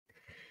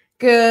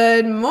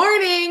Good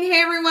morning.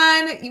 Hey,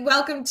 everyone.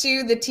 Welcome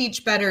to the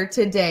Teach Better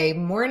Today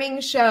morning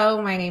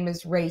show. My name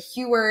is Ray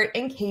Hewart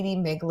and Katie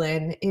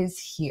Miglin is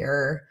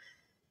here.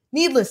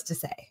 Needless to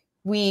say,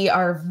 we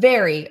are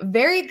very,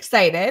 very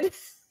excited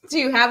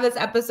to have this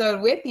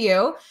episode with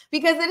you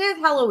because it is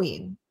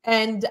Halloween.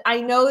 And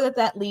I know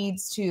that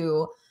leads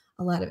to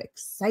a lot of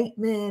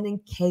excitement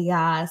and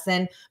chaos.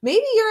 And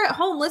maybe you're at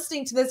home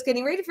listening to this,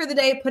 getting ready for the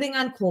day, putting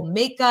on cool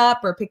makeup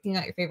or picking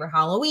out your favorite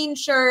Halloween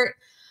shirt.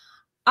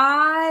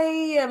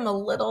 I am a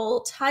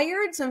little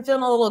tired, so I'm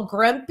feeling a little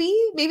grumpy.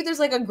 Maybe there's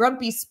like a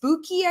grumpy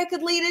spooky I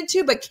could lead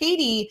into, but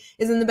Katie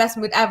is in the best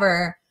mood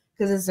ever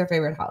because it's her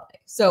favorite holiday.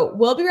 So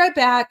we'll be right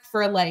back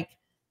for like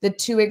the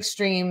two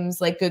extremes,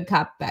 like good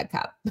cop, bad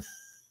cop.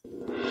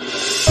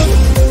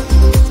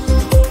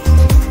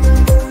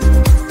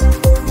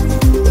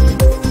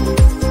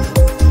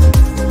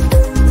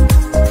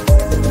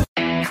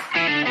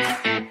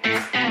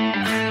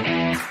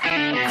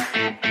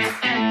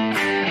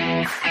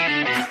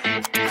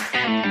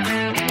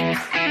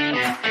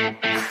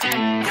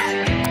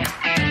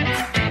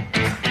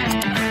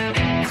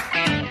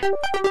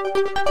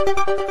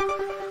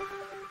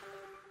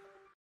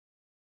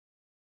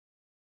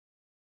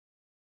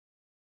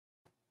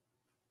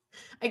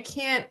 I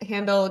can't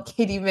handle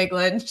Katie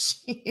Miglin.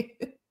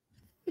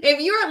 If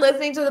you are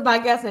listening to the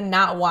podcast and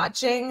not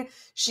watching,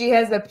 she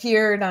has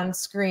appeared on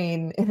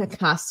screen in a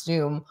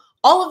costume.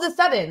 All of a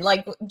sudden,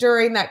 like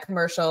during that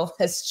commercial,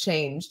 has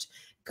changed.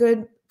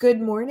 Good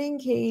morning,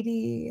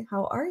 Katie.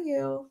 How are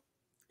you?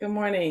 Good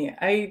morning.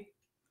 I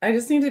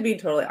just need to be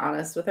totally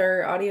honest with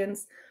our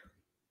audience.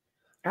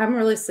 I'm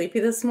really sleepy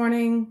this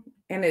morning,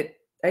 and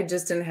I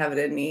just didn't have it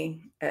in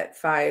me at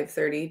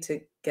 5:30 to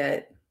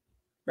get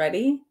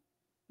ready.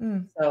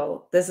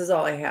 So this is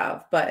all I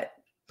have. But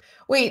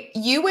wait,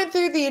 you went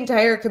through the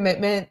entire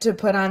commitment to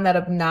put on that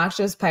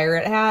obnoxious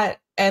pirate hat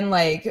and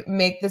like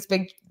make this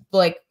big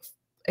like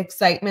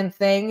excitement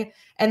thing,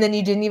 and then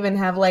you didn't even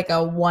have like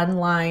a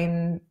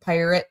one-line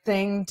pirate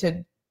thing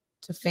to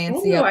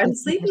fancy up. I'm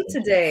sleepy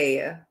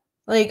today.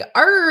 Like,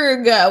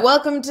 arg,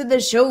 welcome to the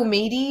show,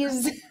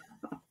 mateys.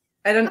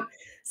 I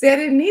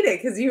didn't need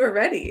it because you were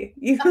ready.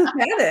 You had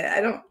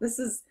it.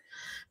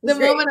 The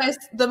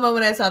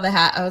moment I saw the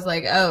hat, I was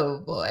like,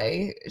 oh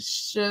boy.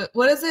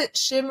 What is it?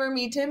 Shimmer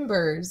me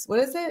timbers. What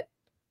is it?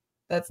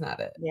 That's not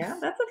it. Yeah,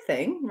 that's a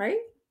thing, right?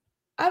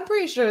 I'm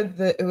pretty sure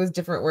that it was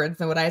different words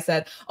than what I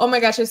said. Oh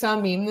my gosh, I saw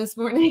a meme this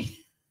morning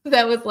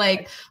that was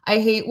like, I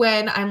hate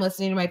when I'm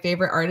listening to my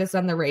favorite artist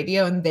on the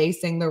radio and they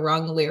sing the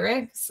wrong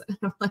lyrics.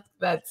 I'm like,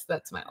 that's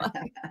my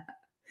life.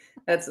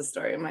 That's the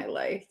story of my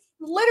life.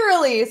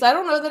 Literally. So I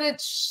don't know that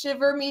it's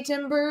shiver me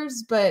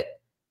timbers, but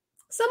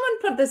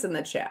someone put this in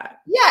the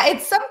chat. Yeah,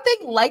 it's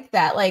something like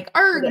that. Like,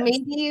 arg,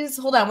 mateys.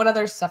 Hold on, what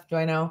other stuff do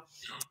I know?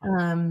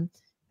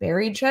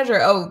 Buried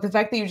treasure. Oh, the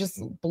fact that you just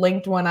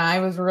blinked one eye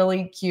was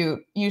really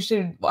cute. You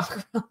should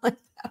walk around like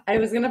that. I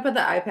was going to put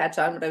the eye patch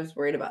on, but I was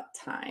worried about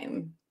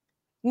time.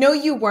 No,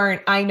 you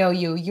weren't. I know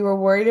you. You were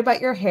worried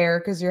about your hair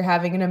because you're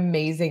having an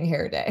amazing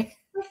hair day.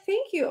 Oh,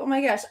 thank you. Oh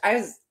my gosh.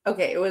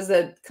 It was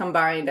a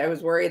combined. I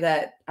was worried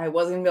that I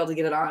wasn't going to be able to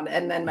get it on.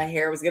 And then my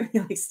hair was going to be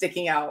like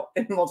sticking out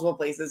in multiple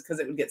places because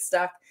it would get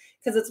stuck.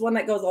 Because it's one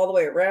that goes all the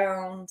way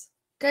around.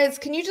 Guys,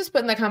 can you just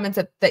put in the comments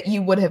that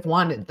you would have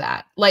wanted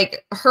that?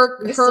 Like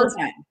her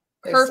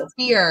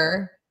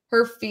fear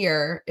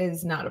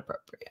is not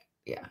appropriate.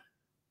 Yeah.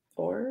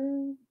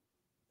 Or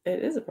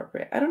it is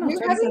appropriate. I don't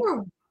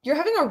know. You're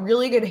having a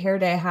really good hair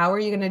day. How are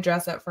you going to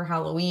dress up for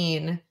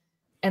Halloween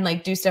and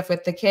like do stuff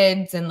with the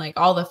kids and like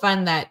all the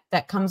fun that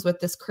comes with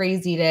this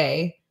crazy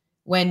day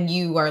when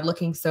you are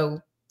looking so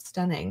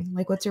stunning?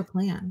 Like, what's your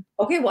plan?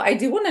 Okay, well, I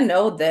do want to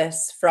know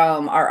this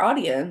from our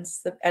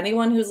audience. If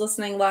anyone who's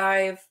listening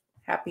live,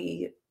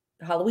 happy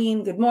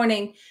Halloween. Good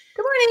morning.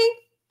 Good morning.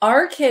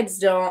 Our kids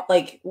don't,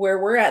 like where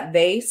we're at,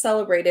 they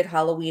celebrated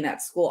Halloween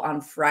at school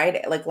on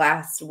Friday, like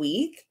last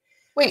week.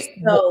 Wait.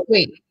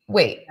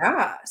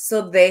 Yeah.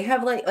 So they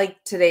have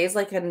like today's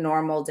like a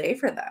normal day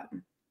for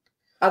them.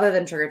 Other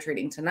than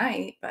trick-or-treating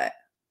tonight, but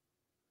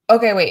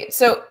okay, wait.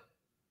 So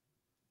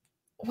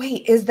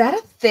wait, is that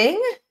a thing?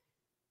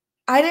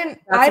 I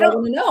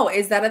don't know.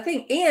 Is that a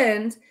thing?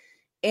 And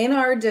in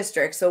our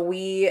district, so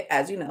we,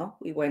 as you know,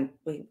 we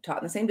taught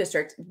in the same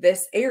district.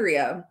 This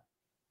area,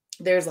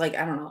 there's like,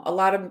 I don't know, a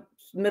lot of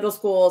middle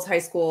schools, high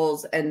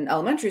schools, and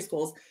elementary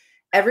schools.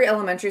 Every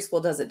elementary school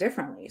does it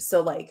differently.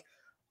 So like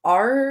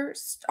our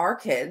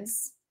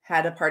kids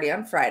had a party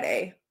on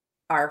Friday.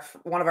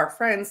 One of our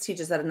friends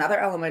teaches at another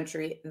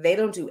elementary. They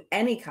don't do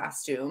any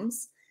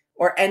costumes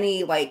or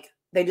any, like,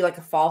 they do like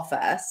a fall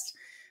fest.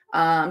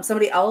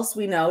 Somebody else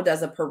we know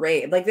does a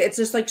parade. Like, it's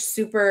just like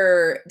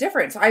super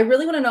different. So I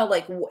really want to know,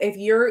 like, if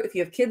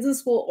you have kids in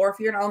school or if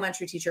you're an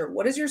elementary teacher,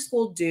 what does your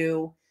school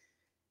do?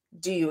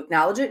 Do you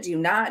acknowledge it? Do you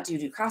not? Do you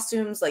do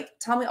costumes? Like,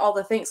 tell me all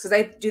the things. Because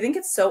I do think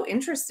it's so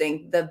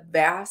interesting, the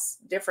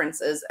vast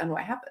differences and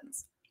what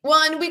happens.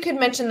 Well, and we could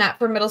mention that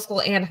for middle school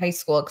and high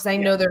school, because I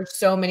know there's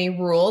so many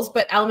rules,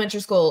 but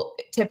elementary school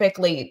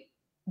typically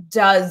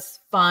does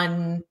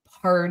fun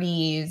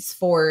parties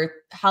for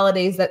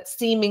holidays that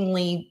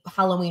seemingly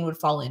Halloween would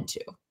fall into.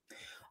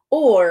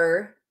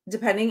 Or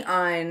depending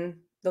on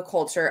the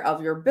culture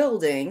of your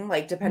building,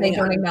 like They depending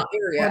don't on acknowledge, the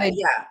or area, they,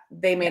 yeah,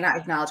 they may yeah, not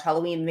acknowledge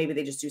Halloween. Maybe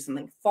they just do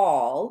something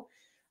fall.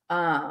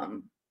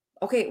 Um,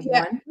 okay,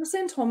 yeah. one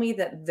person told me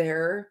that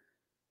their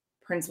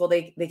principal,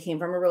 they came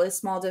from a really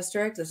small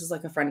district. This is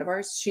like a friend of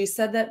ours. She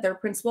said that their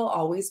principal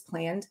always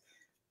planned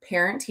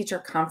parent teacher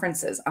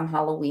conferences on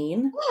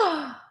Halloween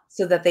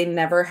so that they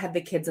never had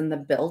the kids in the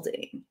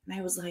building. And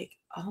I was like,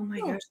 oh my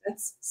gosh,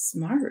 that's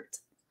smart.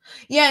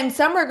 Yeah, in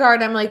some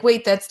regard, I'm like,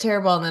 wait, that's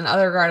terrible. And then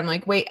other regard, I'm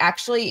like, wait,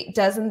 actually,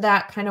 doesn't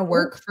that kind of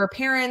work for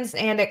parents?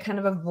 And it kind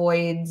of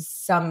avoids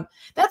some,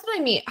 that's what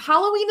I mean.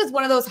 Halloween is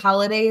one of those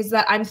holidays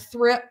that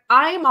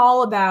I'm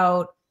all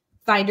about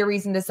find a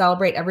reason to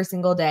celebrate every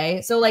single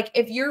day. So like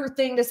if your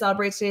thing to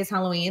celebrate today is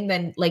Halloween,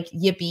 then like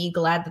yippee,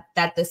 glad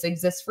that this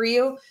exists for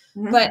you.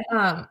 Mhm. But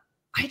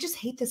I just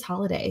hate this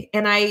holiday.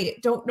 And I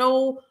don't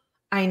know.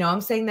 I know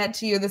I'm saying that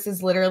to you. This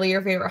is literally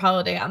your favorite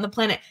holiday on the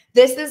planet.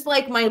 This is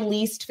like my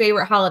least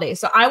favorite holiday.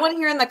 So I want to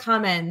hear in the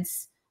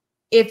comments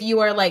if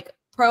you are like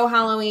pro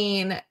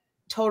Halloween,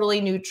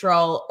 totally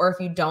neutral, or if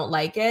you don't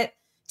like it.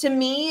 To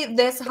me,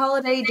 this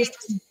holiday just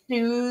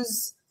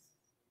spews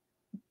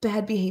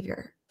bad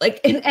behavior,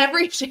 like in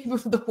every shape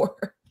of the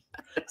word.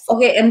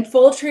 Okay, and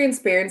full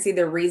transparency,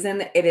 the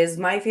reason it is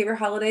my favorite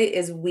holiday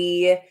is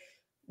we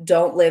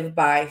don't live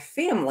by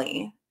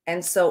family.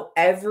 And so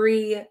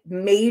every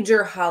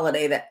major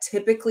holiday that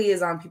typically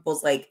is on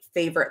people's like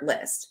favorite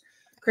list,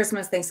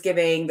 Christmas,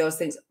 Thanksgiving, those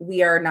things,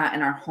 we are not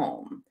in our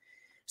home.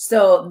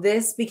 So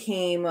this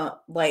became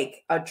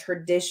like a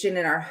tradition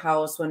in our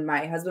house when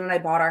my husband and I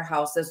bought our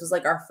house. This was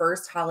like our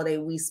first holiday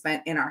we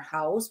spent in our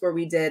house where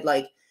we did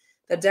like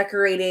the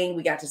decorating.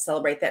 We got to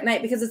celebrate that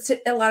night because it's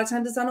a lot of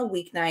times it's on a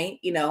weeknight,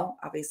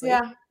 obviously.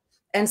 Yeah.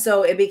 And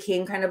so it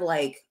became kind of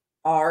like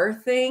our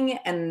thing.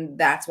 And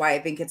that's why I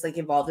think it's like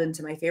evolved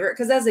into my favorite.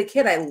 Because as a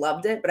kid, I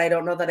loved it, but I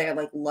don't know that I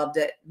like loved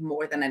it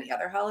more than any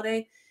other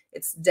holiday.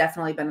 It's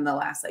definitely been in the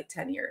last like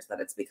 10 years that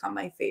it's become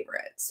my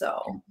favorite.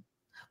 So,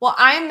 well,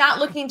 I'm not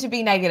looking to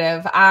be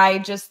negative. I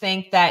just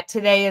think that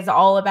today is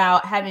all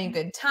about having a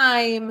good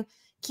time,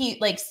 keep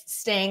like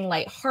staying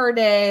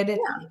lighthearted. yeah.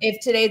 If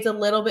today's a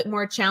little bit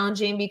more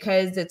challenging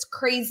because it's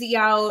crazy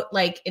out,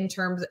 like in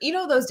terms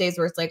of, those days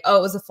where it's like, oh,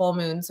 it was a full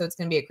moon, so it's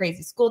going to be a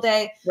crazy school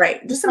day.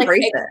 Right. Just Like,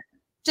 embrace it.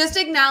 just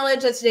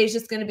acknowledge that today's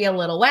just going to be a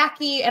little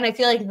wacky. And I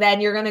feel like then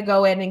you're going to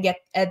go in and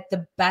get at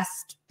the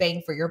best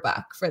bang for your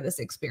buck for this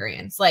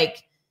experience.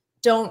 Like,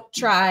 don't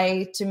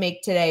try to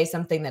make today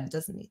something that it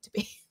doesn't need to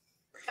be.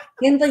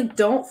 And like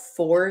don't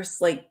force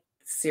like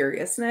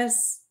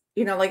seriousness.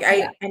 Like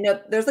I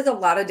know there's like a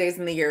lot of days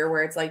in the year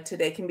where it's like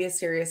today can be a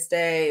serious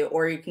day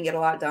or you can get a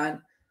lot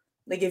done.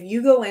 Like if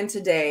you go in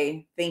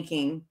today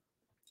thinking,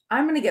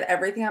 I'm going to get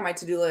everything on my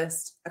to-do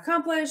list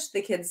accomplished,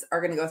 the kids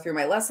are going to go through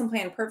my lesson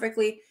plan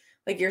perfectly,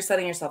 like you're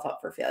setting yourself up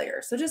for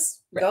failure. So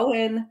just go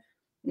in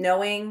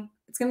knowing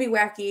it's going to be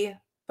wacky,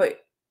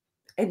 but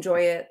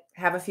enjoy it,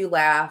 have a few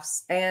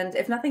laughs, and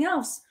if nothing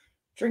else,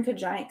 drink a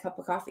giant cup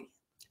of coffee.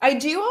 I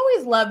do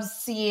always love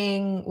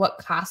seeing what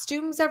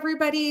costumes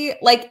everybody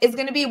like is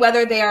going to be,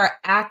 whether they are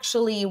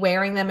actually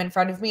wearing them in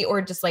front of me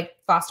or just like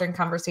fostering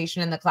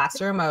conversation in the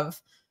classroom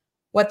of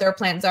what their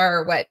plans are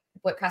or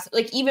what costume.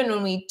 Like even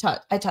when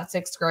I taught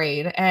sixth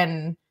grade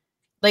and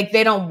like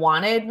they don't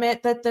want to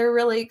admit that they're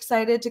really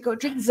excited to go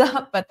dress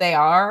up, but they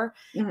are.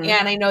 Mm-hmm.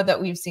 And I know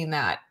that we've seen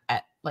that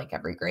at like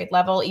every grade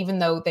level, even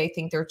though they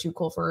think they're too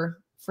cool for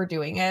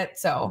doing it.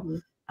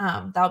 So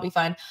that'll be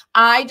fun.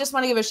 I just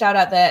want to give a shout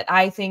out that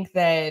I think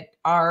that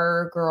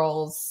our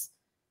girls,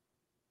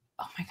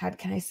 oh my God,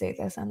 can I say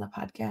this on the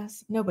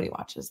podcast? Nobody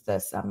watches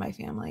this on my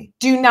family.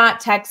 Do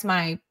not text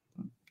my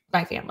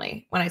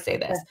family when I say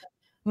this.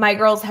 My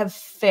girls have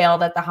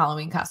failed at the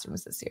Halloween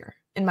costumes this year,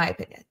 in my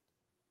opinion.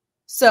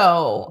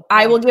 So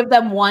I will give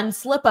them one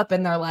slip up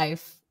in their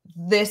life.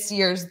 This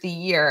year's the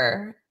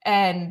year,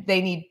 and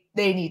they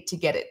need to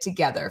get it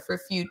together for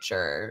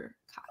future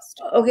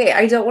costumes. Okay,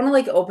 I don't want to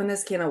like open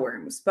this can of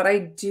worms, but I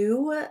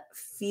do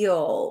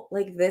feel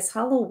like this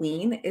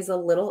Halloween is a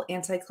little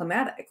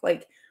anticlimactic.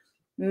 Like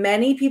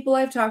many people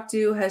I've talked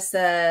to has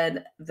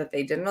said that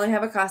they didn't really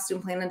have a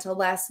costume plan until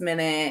last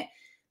minute.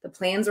 The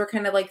plans were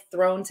kind of like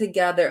thrown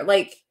together.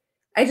 Like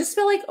I just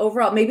feel like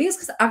overall, maybe it's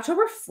because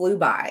October flew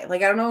by.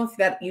 Like I don't know if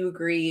that you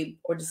agree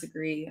or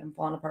disagree. I'm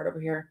falling apart over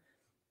here.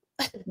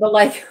 But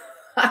like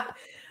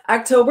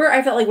October,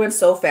 I felt like went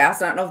so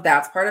fast. I don't know if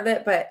that's part of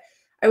it, but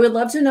I would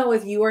love to know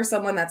if you are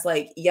someone that's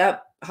like,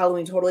 yep,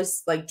 Halloween totally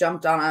like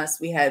jumped on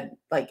us. We had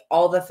like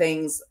all the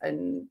things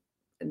and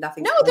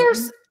nothing. No, I don't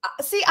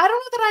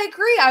know that I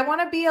agree. I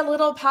want to be a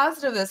little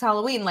positive this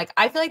Halloween. Like,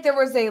 I feel like there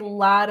was a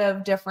lot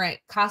of different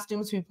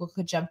costumes people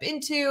could jump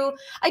into.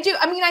 I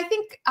mean, I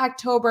think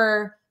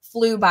October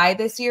flew by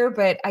this year,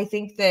 but I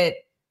think that,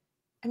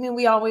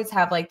 we always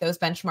have like those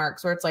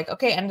benchmarks where it's like,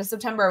 okay, end of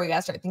September, we got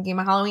to start thinking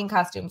about Halloween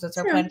costumes. That's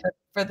our plan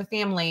for the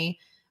family.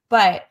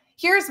 But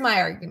here's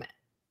my argument.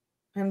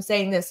 I'm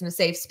saying this in a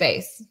safe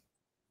space.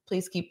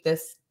 Please keep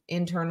this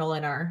internal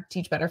in our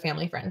Teach Better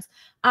family friends.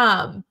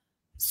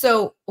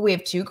 So we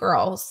have 2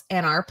 girls,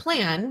 and our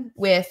plan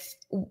with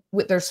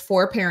there's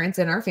 4 parents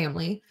in our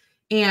family,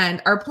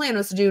 and our plan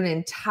was to do an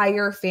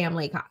entire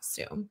family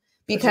costume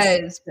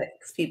because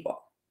 6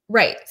 people.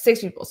 Right,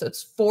 6 people. So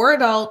it's 4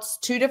 adults,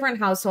 2 different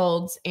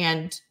households,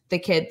 and the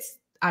kids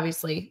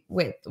obviously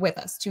with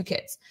us, 2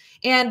 kids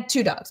and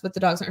 2 dogs, but the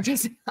dogs aren't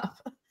dressing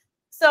up.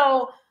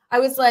 So I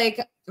was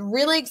like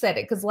really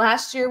excited because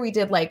last year we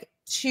did like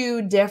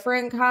 2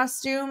 different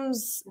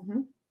costumes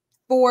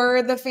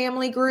for the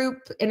family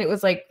group, and it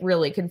was like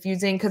really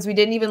confusing because we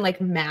didn't even like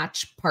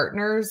match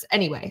partners.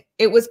 Anyway,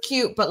 it was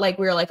cute, but like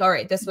we were like, all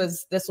right, this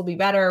will be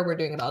better. We're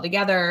doing it all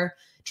together,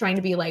 trying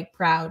to be like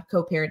proud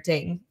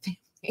co-parenting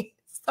family.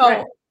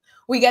 So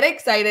we get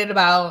excited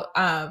about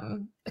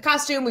the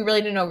costume. We really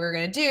didn't know what we were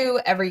going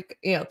to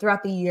do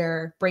throughout the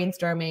year,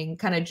 brainstorming,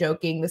 kind of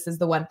joking. This is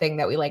the one thing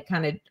that we like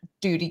kind of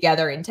do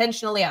together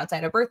intentionally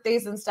outside of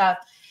birthdays and stuff.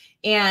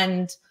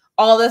 And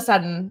all of a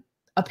sudden,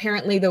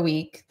 apparently the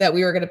week that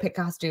we were going to pick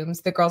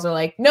costumes, the girls are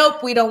like,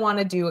 nope, we don't want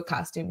to do a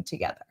costume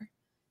together.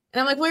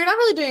 And I'm like, well, you're not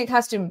really doing a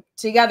costume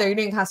together. You're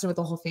doing a costume with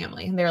the whole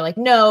family. And they're like,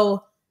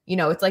 no,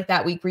 it's like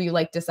that week where you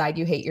like decide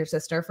you hate your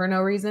sister for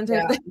no reason.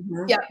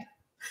 Yeah.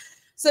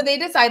 So they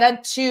decide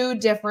on 2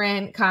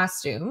 different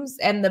costumes,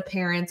 and the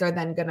parents are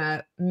then going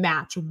to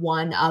match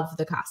one of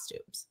the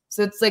costumes.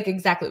 So it's like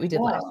exactly what we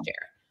did last year.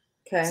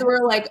 Okay. So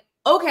we're like,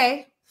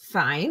 okay,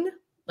 fine.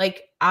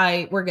 Like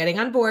we're getting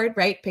on board,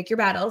 right? Pick your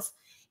battles.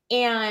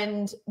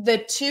 And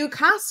the 2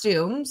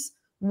 costumes,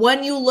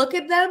 when you look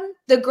at them,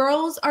 the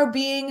girls are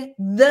being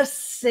the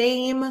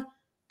same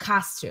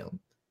costume.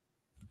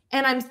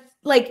 And I'm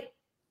like,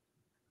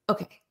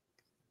 okay.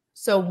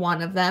 So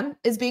one of them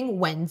is being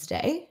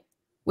Wednesday,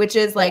 which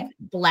is like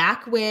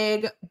black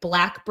wig,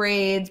 black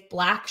braids,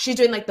 she's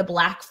doing like the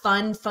black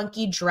fun,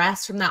 funky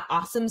dress from that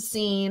awesome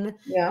scene.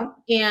 Yeah.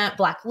 And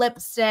black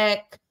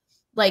lipstick,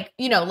 like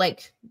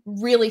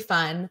really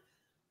fun.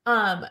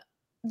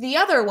 The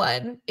other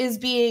one is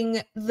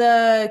being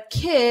the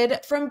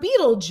kid from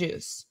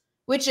Beetlejuice,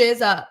 which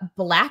is a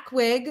black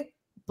wig,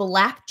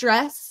 black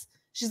dress.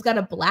 She's got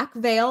a black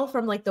veil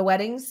from like the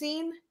wedding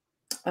scene.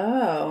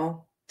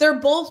 Oh. They're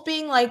both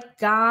being like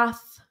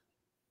goth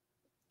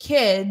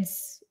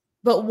kids,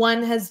 but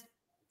one has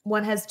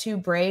 2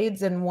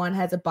 braids and one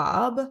has a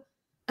bob.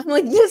 I'm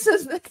like, this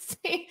is the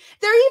same.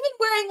 They're even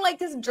wearing like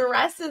these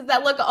dresses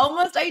that look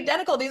almost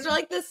identical. These are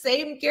like the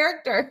same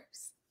characters.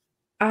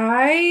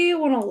 I'm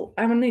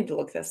gonna need to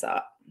look this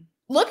up.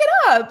 Look it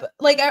up.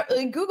 Like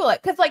Google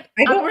it. Cause like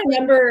I don't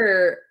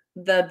remember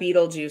the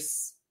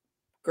Beetlejuice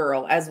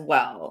girl as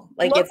well.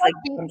 Like it's like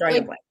I'm drawing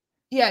a blank.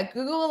 Yeah,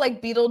 Google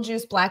like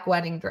Beetlejuice black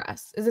wedding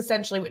dress is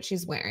essentially what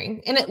she's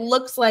wearing. And it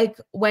looks like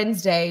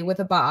Wednesday with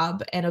a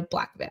bob and a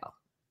black veil.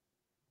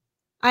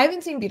 I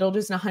haven't seen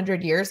Beetlejuice in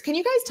 100 years. Can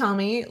you guys tell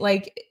me,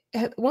 like,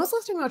 when was the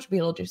last time I watched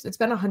Beetlejuice? It's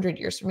been 100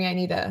 years for me. I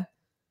need to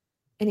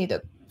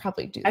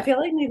probably do that. I feel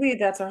like maybe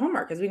that's our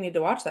homework because we need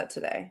to watch that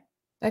today.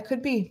 That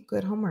could be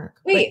good homework.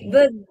 Wait,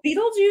 the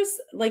Beetlejuice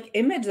like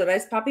image that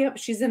is popping up,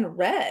 she's in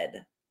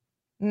red.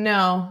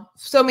 No.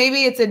 So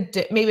maybe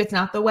it's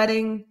not the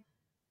wedding.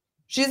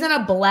 She's in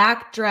a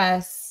black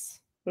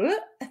dress.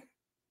 What?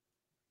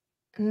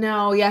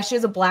 No, yeah, she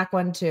has a black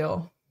one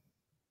too.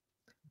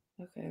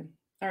 Okay.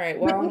 All right.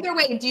 Well, either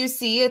way, do you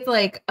see it's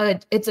like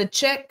it's a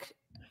chick,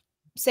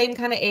 same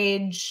kind of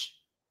age.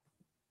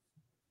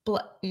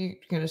 You're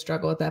gonna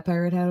struggle with that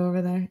pirate hat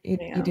over there.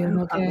 You doing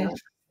okay?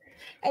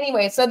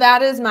 Anyway, so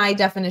that is my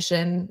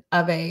definition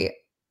of a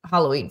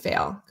Halloween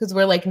fail, because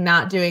we're like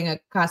not doing a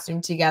costume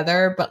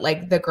together, but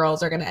like the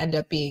girls are gonna end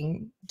up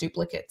being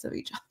duplicates of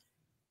each other.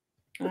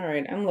 All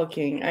right, I'm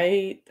looking.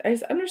 I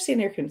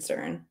understand your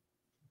concern.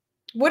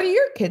 What are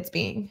your kids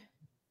being?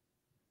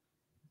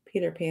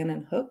 Peter Pan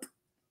and Hook.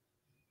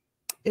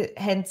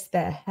 Hence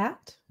the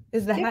hat.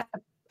 Is the hat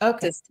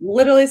okay? Just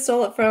literally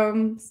stole it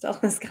from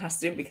Stella's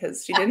costume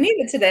because she didn't need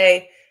it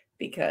today.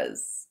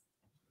 Because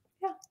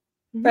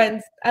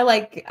friends, I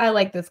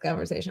like this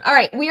conversation. All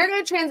right, we are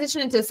going to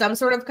transition into some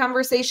sort of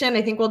conversation.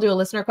 I think we'll do a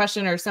listener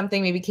question or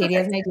something. Maybe Katie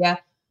has an idea,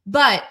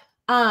 but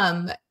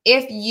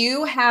if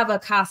you have a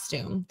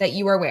costume that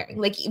you are wearing,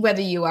 like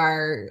whether you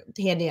are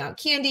handing out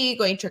candy,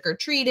 going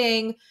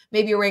trick-or-treating,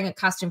 maybe you're wearing a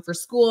costume for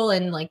school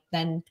and like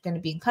then going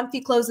to be in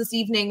comfy clothes this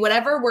evening,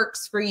 whatever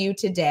works for you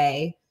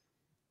today,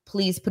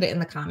 please put it in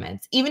the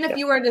comments. Even if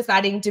you are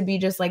deciding to be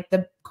just like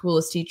the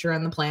coolest teacher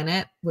on the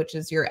planet, which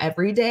is your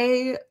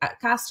everyday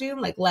costume,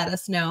 like let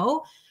us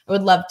know. I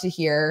would love to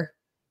hear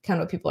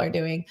kind of what people are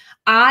doing.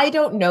 I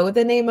don't know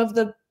the name of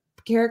the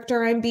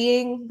character I'm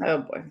being. Oh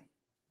boy.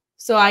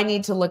 So I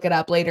need to look it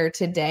up later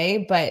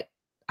today, but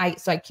I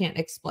can't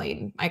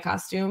explain my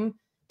costume,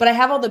 but I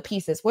have all the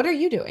pieces. What are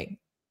you doing?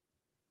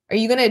 Are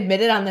you going to admit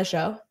it on the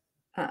show?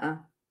 You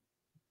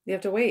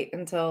have to wait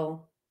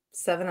until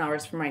 7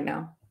 hours from right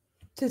now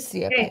to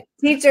see it. Hey,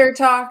 teacher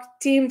talk,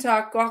 team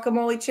talk,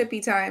 guacamole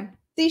chippy time.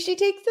 See, she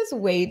takes this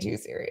way too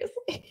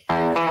seriously.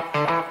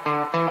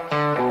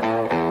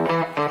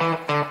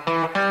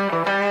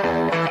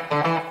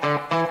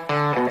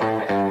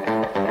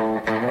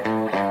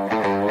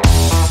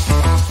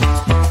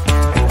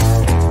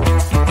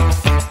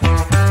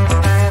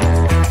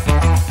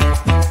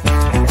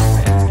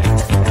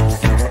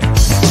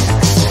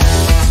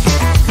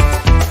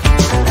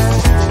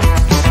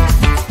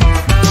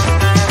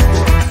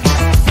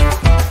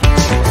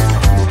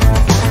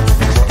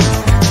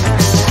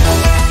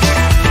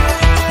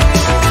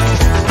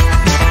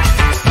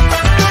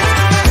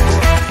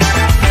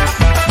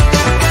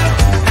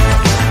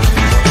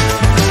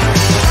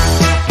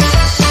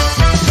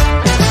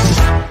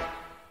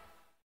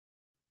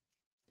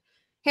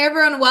 Hey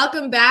everyone,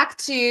 welcome back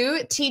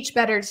to Teach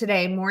Better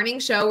Today morning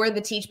show where the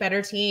Teach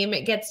Better team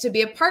gets to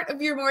be a part of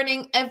your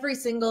morning every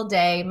single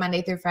day,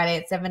 Monday through Friday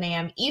at 7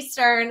 a.m.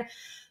 Eastern.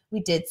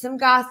 We did some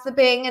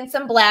gossiping and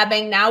some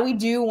blabbing. Now we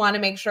do want to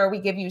make sure we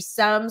give you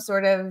some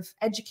sort of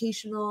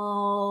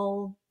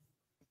educational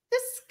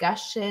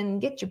discussion,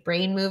 get your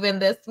brain moving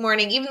this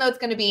morning, even though it's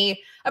going to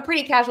be a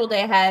pretty casual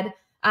day ahead.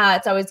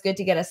 It's always good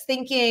to get us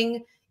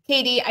thinking.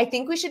 Katie, I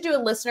think we should do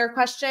a listener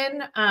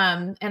question,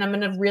 and I'm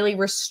going to really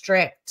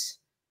restrict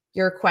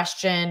your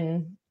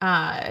question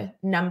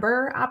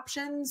number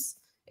options,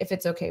 if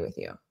it's okay with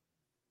you.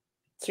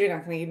 So you're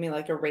not going to give me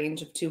like a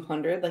range of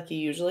 200 like you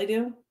usually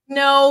do?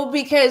 No,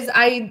 because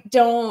I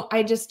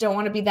just don't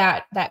want to be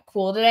that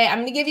cool today. I'm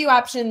going to give you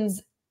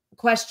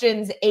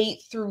questions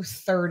 8 through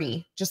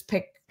 30. Just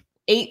pick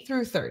 8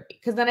 through 30,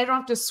 because then I don't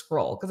have to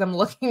scroll, because I'm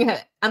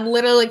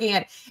literally looking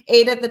at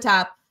 8 at the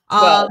top,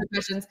 all the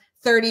questions.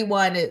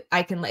 31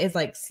 is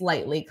like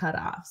slightly cut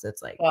off. So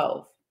it's like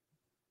 12.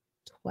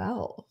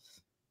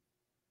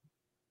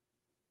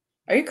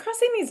 Are you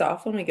crossing these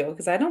off when we go?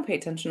 Because I don't pay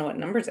attention to what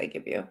numbers I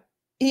give you.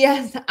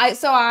 Yes.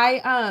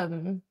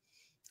 I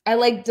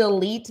like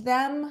delete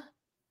them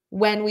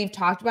when we've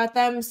talked about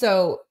them.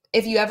 So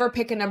if you ever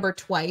pick a number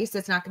twice,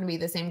 it's not going to be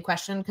the same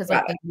question, because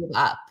like they move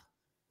up.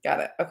 Got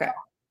it. Okay.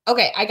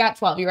 Okay. I got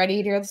 12. You ready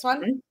to hear this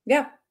one? Mm-hmm.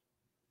 Yeah.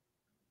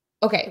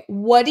 Okay.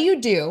 What do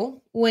you do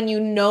when you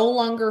no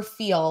longer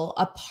feel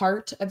a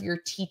part of your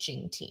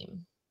teaching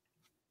team?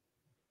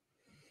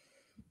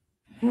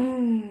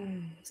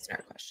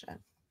 Start question.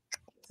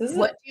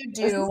 What do you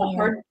do? This is a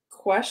hard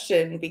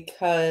question,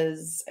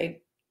 because I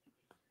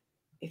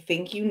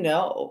think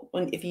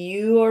if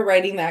you are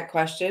writing that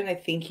question, I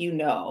think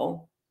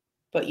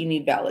but you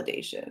need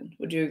validation.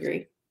 Would you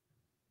agree?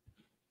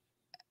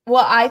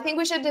 Well, I think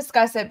we should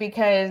discuss it,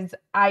 because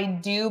I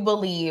do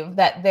believe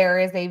that there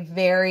is a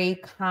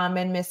very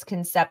common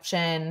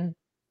misconception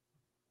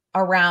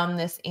around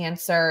this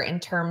answer in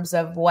terms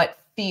of what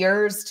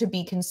fears to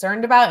be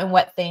concerned about and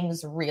what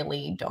things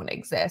really don't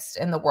exist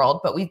in the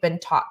world, but we've been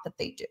taught that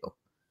they do.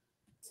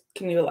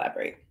 Can you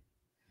elaborate?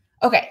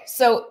 Okay,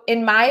 so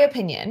in my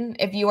opinion,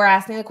 if you are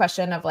asking the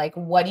question of like,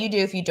 what do you do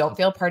if you don't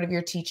feel part of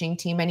your teaching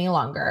team any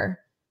longer?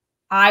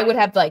 I would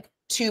have like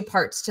 2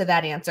 parts to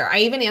that answer. I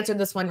even answered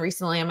this one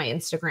recently on my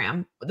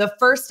Instagram. The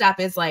first step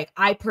is like,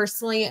 I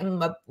personally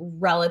am a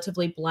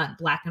relatively blunt,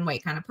 black and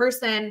white kind of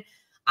person.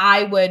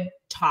 I would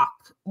talk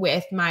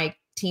with my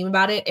team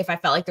about it if I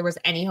felt like there was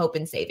any hope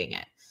in saving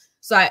it.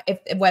 So if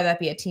whether that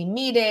be a team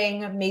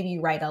meeting, maybe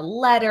write a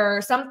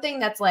letter, something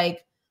that's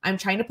like, I'm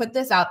trying to put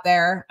this out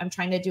there. I'm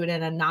trying to do it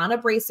in a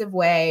non-abrasive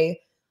way.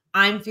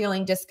 I'm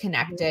feeling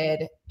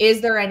disconnected.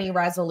 Is there any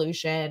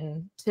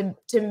resolution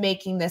to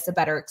making this a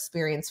better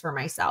experience for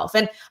myself?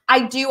 And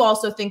I do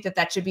also think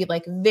that should be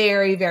like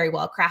very, very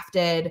well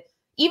crafted.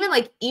 Even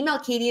like email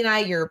Katie and I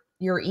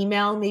your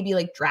email, maybe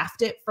like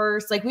draft it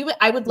first. Like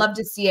I would love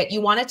to see it.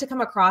 You want it to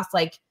come across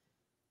like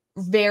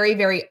very,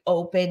 very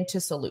open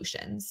to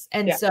solutions.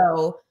 And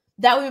so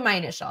that would be my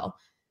initial.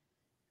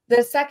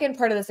 The second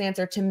part of this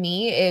answer to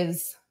me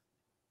is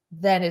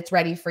then it's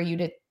ready for you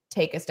to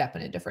take a step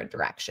in a different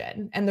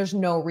direction. And there's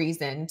no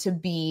reason to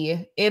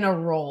be in a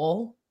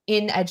role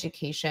in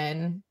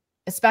education,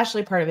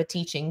 especially part of a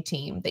teaching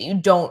team, that you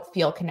don't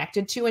feel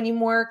connected to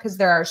anymore, because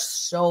there are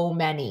so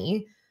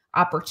many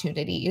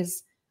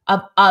opportunities of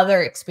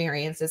other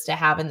experiences to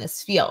have in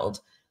this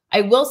field. I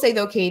will say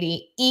though,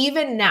 Katie,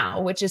 even now,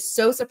 which is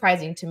so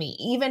surprising to me,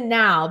 even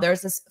now,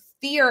 there's this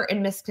fear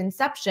and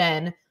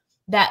misconception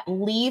that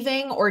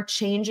leaving or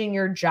changing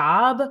your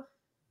job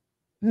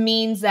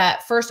means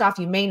that first off,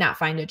 you may not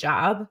find a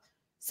job.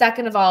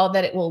 Second of all,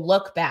 that it will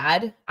look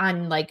bad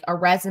on like a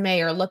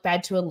resume or look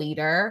bad to a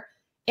leader.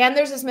 And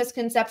there's this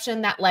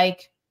misconception that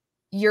like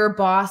your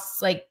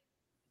boss like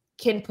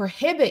can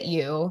prohibit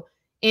you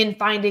in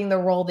finding the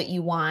role that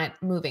you want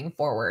moving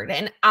forward.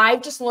 And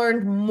I've just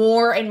learned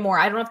more and more.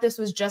 I don't know if this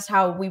was just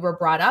how we were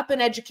brought up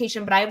in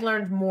education, but I've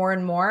learned more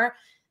and more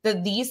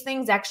that these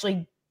things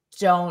actually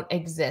don't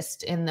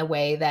exist in the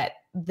way that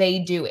they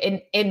do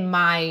in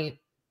my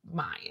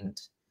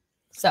mind.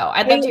 So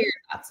I'd love to hear your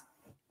thoughts.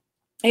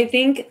 I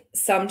think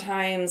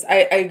sometimes I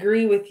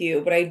agree with you,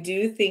 but I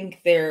do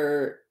think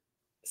there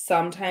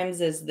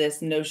sometimes is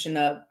this notion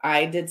of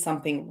I did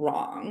something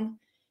wrong,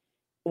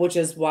 which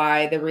is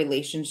why the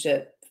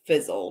relationship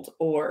fizzled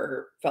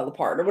or fell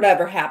apart or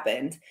whatever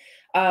happened.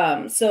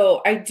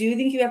 So I do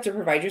think you have to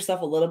provide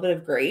yourself a little bit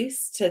of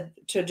grace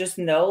to just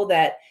know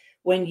that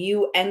when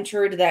you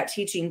entered that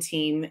teaching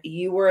team,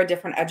 you were a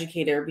different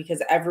educator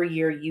because every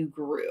year you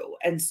grew.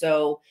 And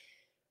so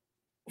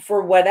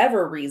for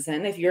whatever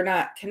reason, if you're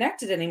not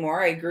connected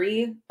anymore, I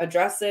agree,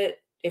 address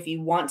it. If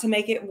you want to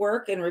make it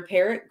work and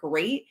repair it,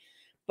 great.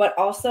 But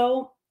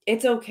also,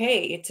 it's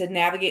okay to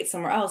navigate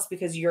somewhere else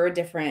because you're a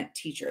different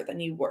teacher than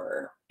you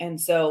were. And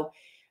so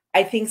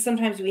I think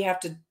sometimes we have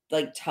to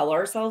like tell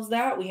ourselves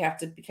that. We have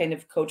to kind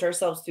of coach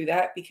ourselves through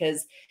that,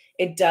 because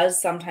it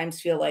does sometimes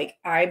feel like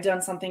I've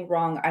done something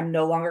wrong. I'm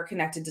no longer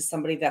connected to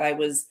somebody that I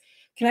was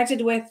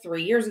connected with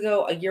 3 years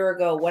ago, a year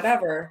ago,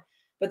 whatever.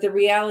 But the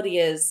reality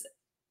is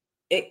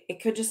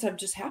it could just have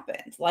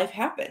happened. Life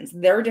happens.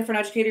 They're a different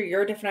educator.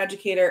 You're a different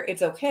educator.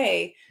 It's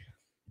okay.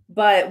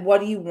 But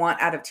what do you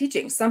want out of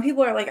teaching? Some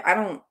people are like, I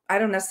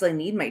don't necessarily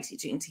need my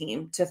teaching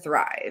team to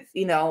thrive.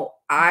 You know,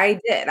 I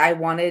did. I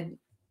wanted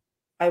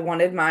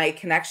my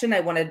connection. I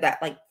wanted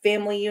that like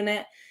family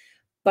unit,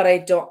 but I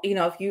don't, you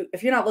know,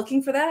 if you're not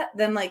looking for that,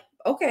 then like,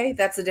 okay,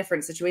 that's a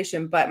different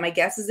situation. But my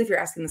guess is if you're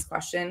asking this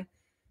question,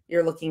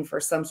 you're looking for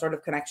some sort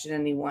of connection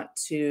and you want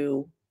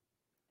to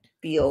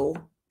feel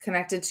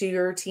connected to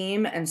your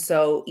team. And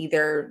so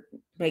either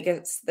make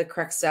it the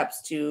correct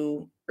steps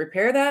to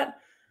repair that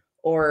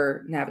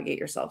or navigate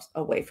yourself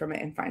away from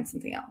it and find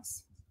something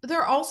else.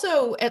 There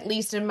also, at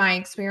least in my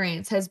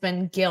experience, has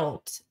been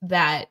guilt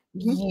that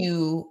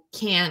you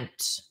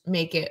can't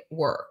make it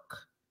work.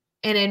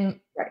 And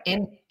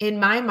in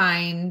my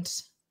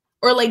mind,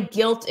 or like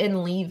guilt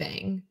in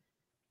leaving.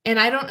 And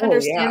I don't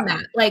understand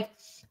that. Like,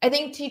 I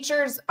think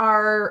teachers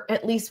are,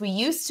 at least we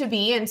used to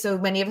be, and so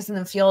many of us in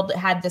the field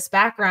had this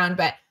background,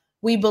 but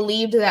we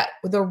believed that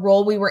the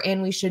role we were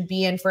in, we should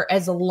be in for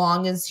as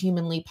long as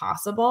humanly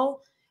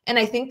possible. And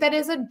I think that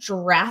is a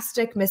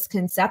drastic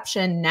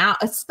misconception now,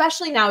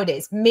 especially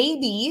nowadays.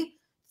 Maybe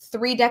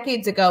 3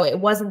 decades ago, it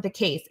wasn't the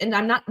case. And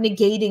I'm not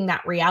negating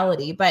that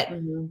reality, but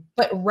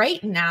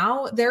right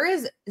now there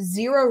is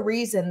zero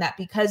reason that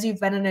because you've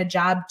been in a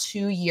job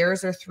 2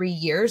 years or 3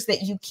 years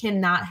that you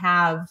cannot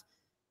have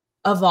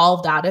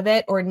evolved out of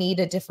it or need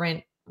a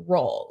different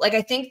role. Like,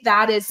 I think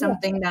that is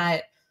something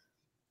that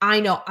I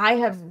know I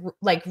have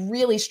like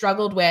really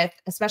struggled with,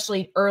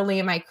 especially early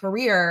in my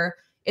career,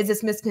 is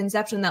this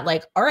misconception that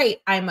like, all right,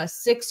 I'm a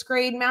 6th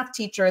grade math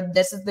teacher.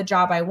 This is the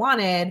job I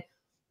wanted.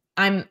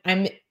 I'm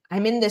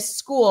in this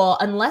school.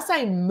 Unless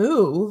I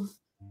move,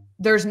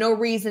 there's no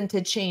reason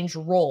to change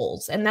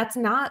roles. And that's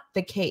not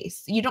the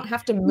case. You don't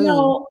have to move.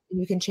 No,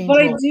 you can change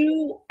but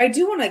roles. I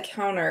do want to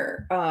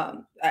counter.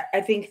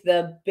 I think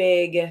the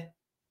big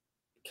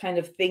kind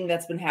of thing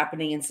that's been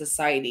happening in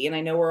society, and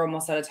I know we're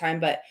almost out of time,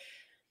 but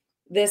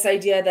this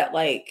idea that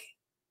like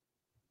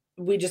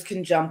we just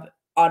can jump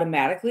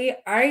automatically.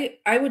 I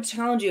would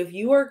challenge you, if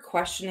you are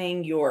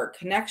questioning your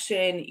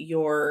connection,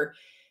 your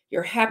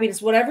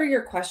happiness, whatever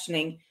you're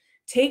questioning,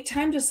 take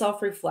time to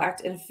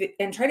self-reflect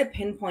and try to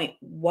pinpoint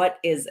what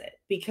is it.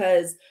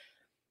 Because,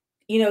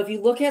 you know, if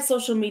you look at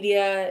social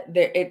media,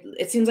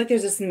 it seems like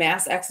there's this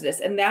mass exodus,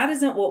 and that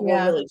isn't what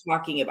we're really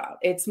talking about.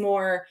 It's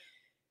more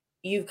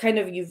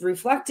you've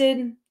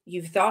reflected,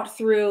 you've thought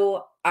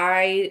through,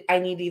 I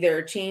need either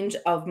a change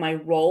of my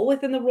role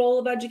within the role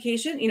of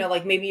education. You know,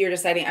 like maybe you're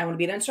deciding I want to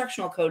be an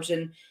instructional coach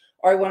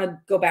or I want to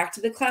go back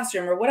to the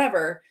classroom or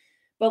whatever.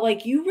 But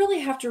like, you really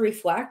have to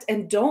reflect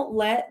and don't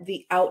let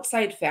the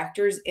outside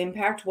factors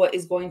impact what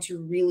is going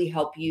to really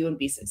help you and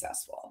be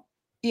successful.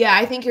 Yeah,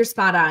 I think you're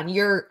spot on.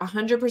 You're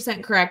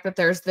 100% correct that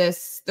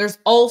there's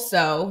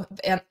also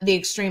the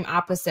extreme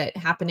opposite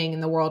happening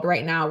in the world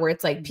right now, where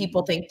it's like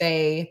people think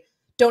they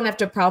don't have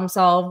to problem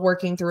solve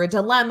working through a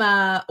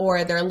dilemma,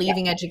 or they're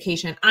leaving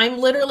education. I'm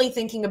literally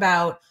thinking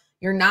about,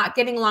 you're not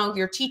getting along with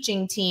your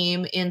teaching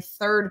team in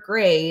 3rd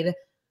grade,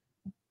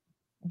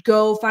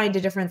 go find a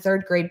different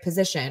 3rd grade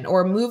position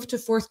or move to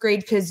 4th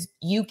grade because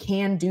you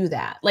can do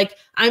that. Like,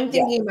 I'm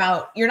thinking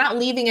about, you're not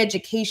leaving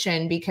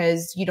education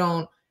because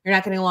you're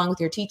not getting along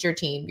with your teacher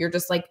team. You're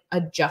just like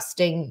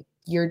adjusting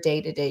your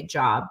day-to-day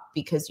job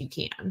because you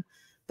can.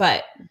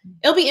 But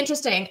it'll be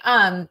interesting.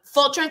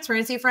 Full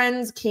transparency,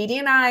 friends, Katie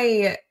and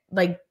I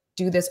like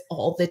do this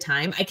all the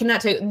time. I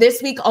cannot tell you,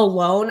 this week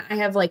alone, I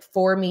have like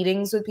 4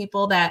 meetings with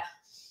people that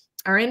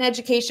are in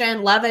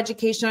education, love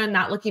education,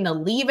 not looking to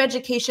leave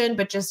education,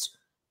 but just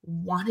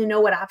want to know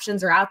what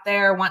options are out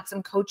there, want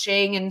some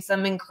coaching and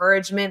some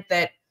encouragement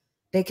that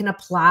they can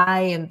apply.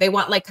 And they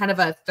want like kind of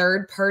a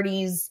third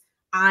party's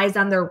eyes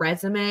on their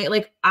resume.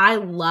 Like, I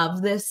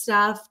love this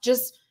stuff.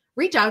 Just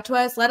reach out to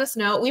us. Let us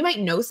know. We might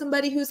know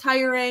somebody who's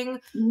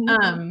hiring.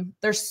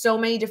 There's so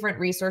many different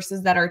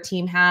resources that our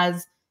team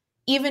has,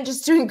 even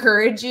just to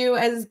encourage you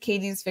as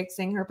Katie's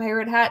fixing her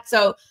pirate hat.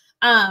 So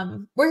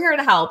we're here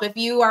to help. If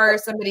you are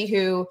somebody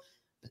who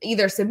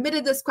either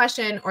submitted this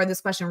question or this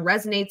question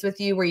resonates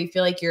with you, where you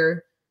feel like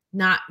you're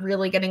not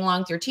really getting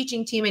along with your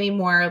teaching team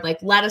anymore, like,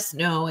 let us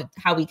know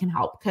how we can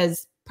help,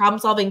 because problem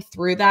solving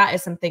through that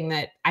is something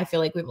that I feel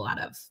like we have a lot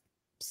of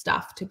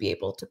stuff to be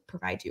able to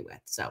provide you with.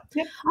 So,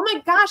 oh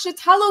my gosh,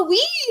 it's Halloween.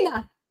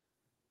 All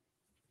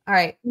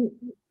right.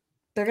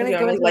 They're going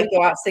to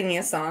go out singing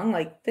a song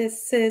like,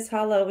 this is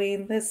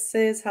Halloween. This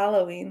is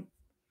Halloween.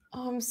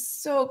 Oh, I'm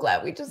so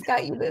glad we just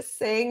got you to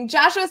sing.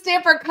 Joshua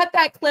Stanford, cut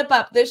that clip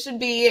up. This should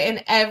be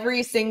an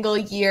every single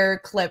year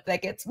clip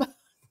that gets.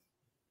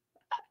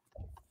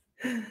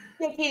 Yeah,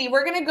 Katie,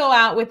 we're going to go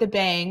out with a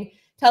bang.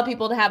 Tell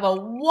people to have a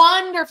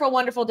wonderful,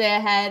 wonderful day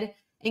ahead.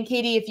 And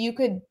Katie, if you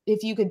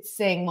could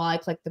sing while I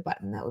click the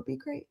button, that would be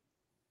great.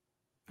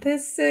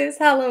 This is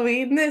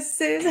Halloween. This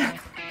is...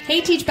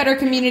 Hey, Teach Better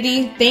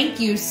community. Thank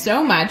you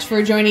so much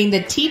for joining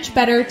the Teach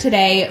Better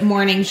Today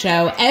morning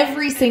show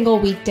every single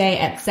weekday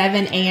at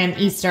 7 a.m.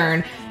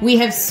 Eastern. We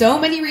have so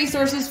many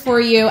resources for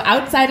you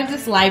outside of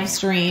this live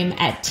stream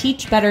at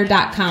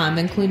teachbetter.com,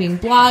 including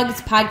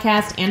blogs,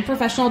 podcasts, and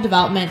professional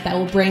development that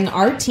will bring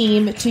our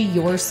team to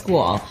your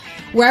school.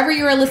 Wherever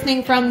you are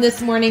listening from this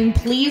morning,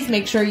 please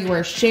make sure you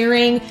are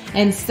sharing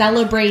and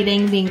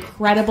celebrating the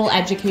incredible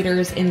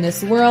educators in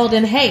this world.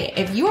 And hey,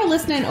 if you are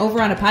listening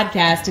over on a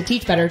podcast to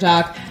Teach Better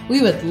Talk,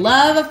 we would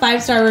love a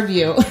 5-star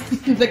review.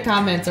 The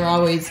comments are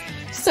always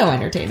so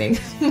entertaining.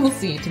 We'll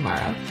see you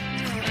tomorrow.